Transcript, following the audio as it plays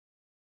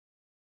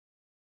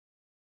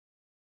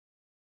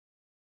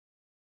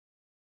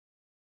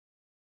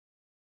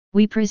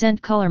We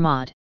present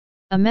ColorMod,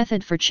 a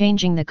method for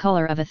changing the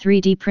color of a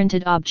 3D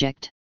printed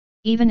object,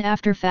 even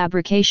after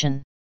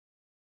fabrication.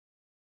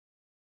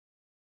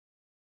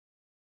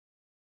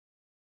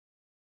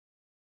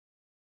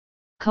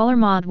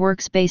 ColorMod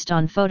works based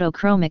on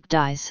photochromic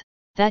dyes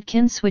that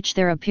can switch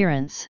their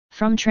appearance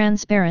from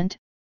transparent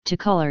to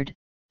colored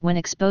when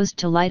exposed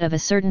to light of a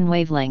certain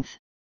wavelength.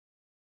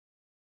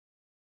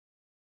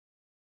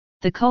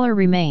 The color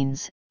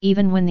remains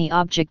even when the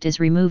object is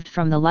removed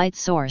from the light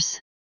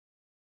source.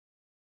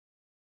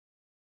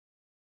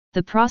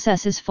 The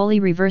process is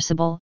fully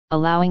reversible,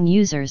 allowing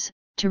users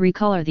to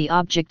recolor the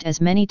object as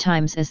many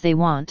times as they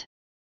want.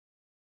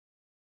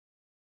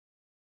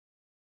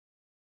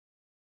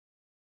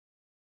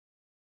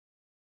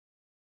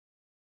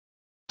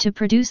 To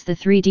produce the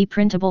 3D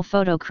printable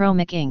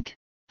photochromic ink,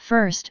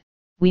 first,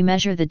 we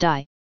measure the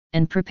dye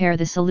and prepare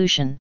the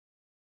solution.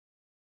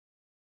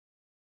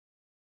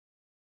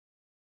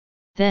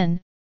 Then,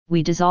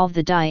 we dissolve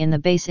the dye in the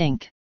base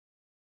ink.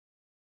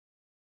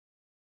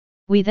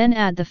 We then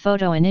add the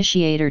photo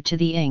initiator to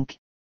the ink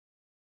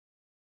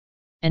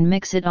and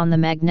mix it on the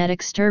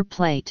magnetic stir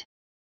plate.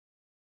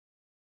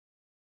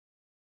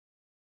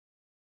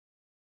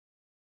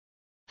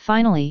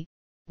 Finally,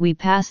 we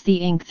pass the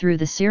ink through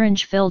the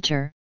syringe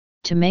filter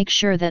to make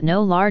sure that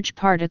no large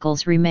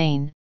particles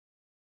remain.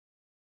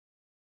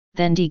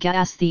 Then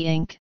degas the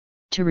ink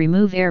to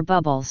remove air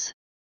bubbles.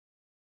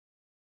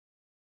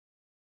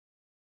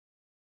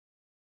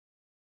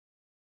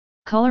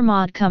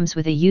 ColorMod comes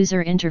with a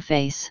user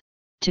interface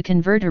to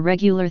convert a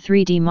regular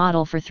 3D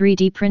model for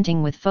 3D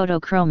printing with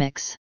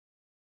photochromics.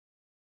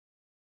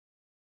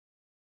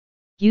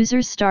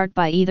 Users start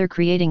by either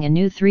creating a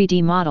new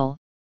 3D model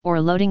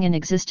or loading an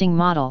existing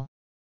model.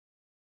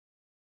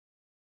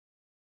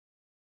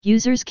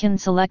 Users can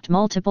select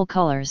multiple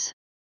colors.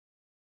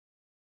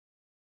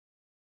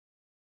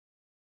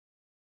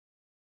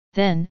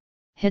 Then,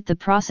 hit the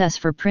Process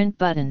for Print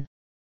button.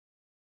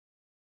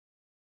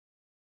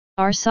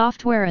 Our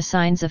software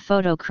assigns a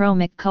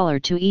photochromic color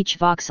to each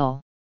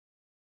voxel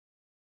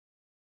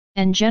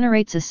and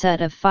generates a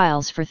set of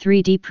files for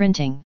 3D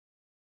printing.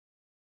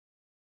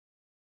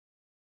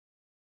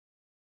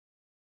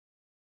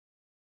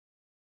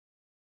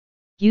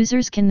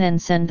 Users can then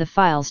send the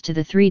files to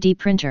the 3D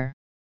printer.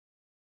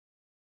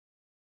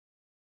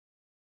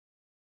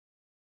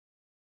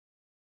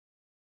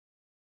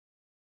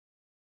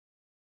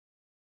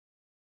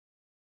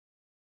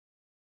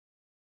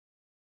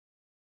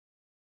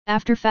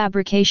 After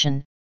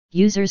fabrication,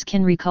 users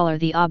can recolor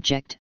the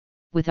object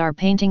with our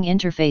painting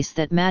interface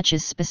that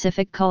matches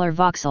specific color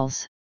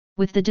voxels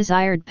with the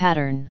desired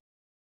pattern.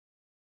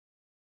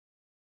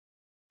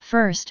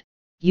 First,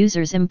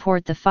 users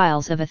import the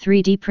files of a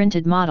 3D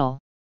printed model.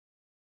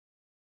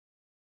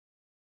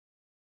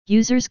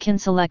 Users can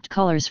select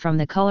colors from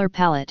the color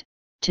palette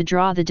to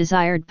draw the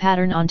desired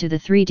pattern onto the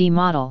 3D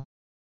model.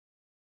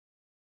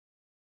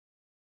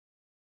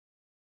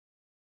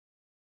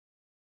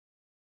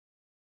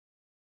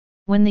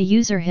 When the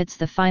user hits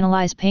the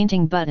Finalize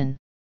Painting button,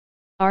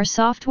 our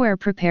software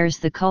prepares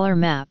the color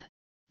map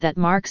that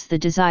marks the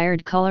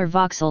desired color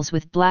voxels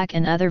with black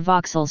and other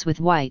voxels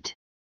with white.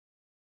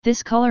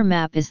 This color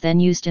map is then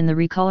used in the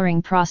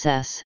recoloring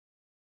process.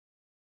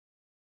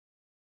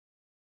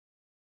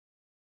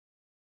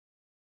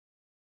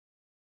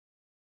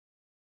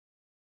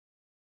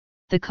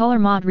 The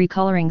ColorMod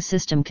recoloring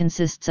system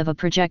consists of a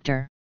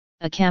projector,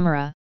 a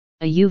camera,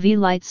 a UV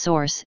light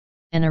source,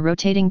 and a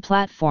rotating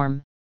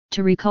platform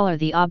to recolor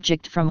the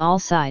object from all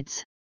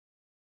sides.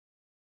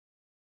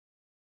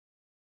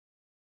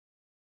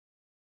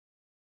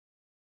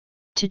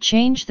 To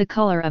change the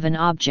color of an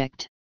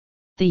object,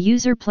 the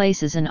user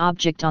places an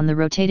object on the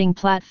rotating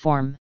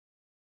platform.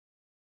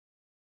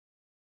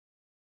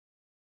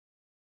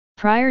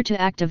 Prior to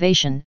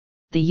activation,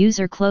 the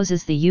user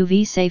closes the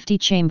UV safety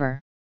chamber.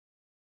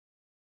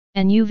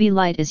 An UV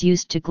light is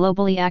used to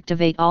globally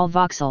activate all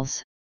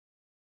voxels.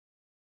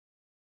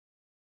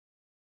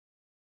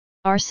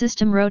 Our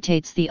system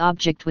rotates the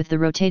object with the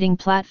rotating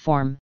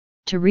platform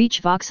to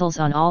reach voxels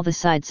on all the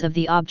sides of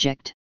the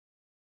object.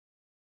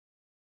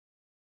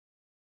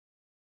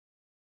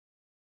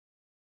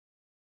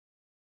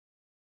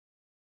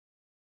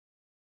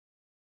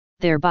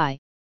 Thereby,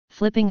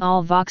 flipping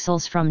all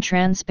voxels from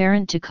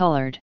transparent to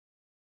colored.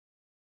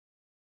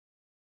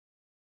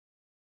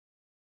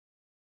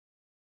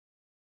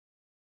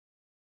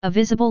 A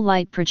visible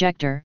light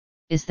projector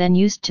is then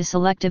used to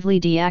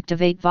selectively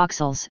deactivate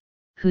voxels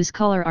whose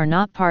color are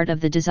not part of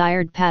the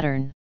desired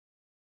pattern.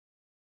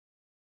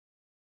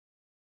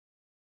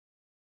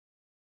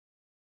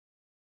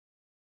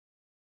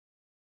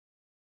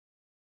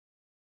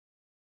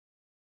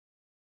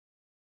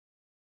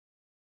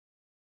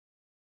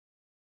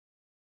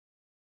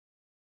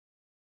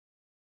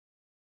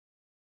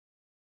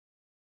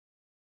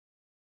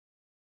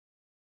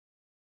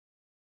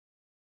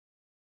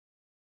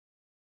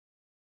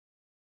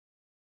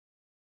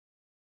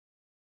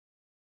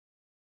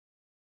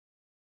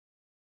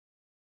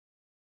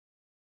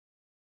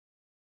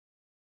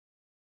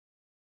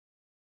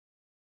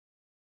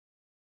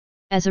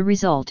 As a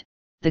result,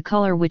 the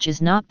color which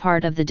is not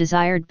part of the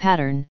desired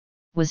pattern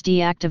was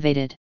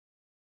deactivated.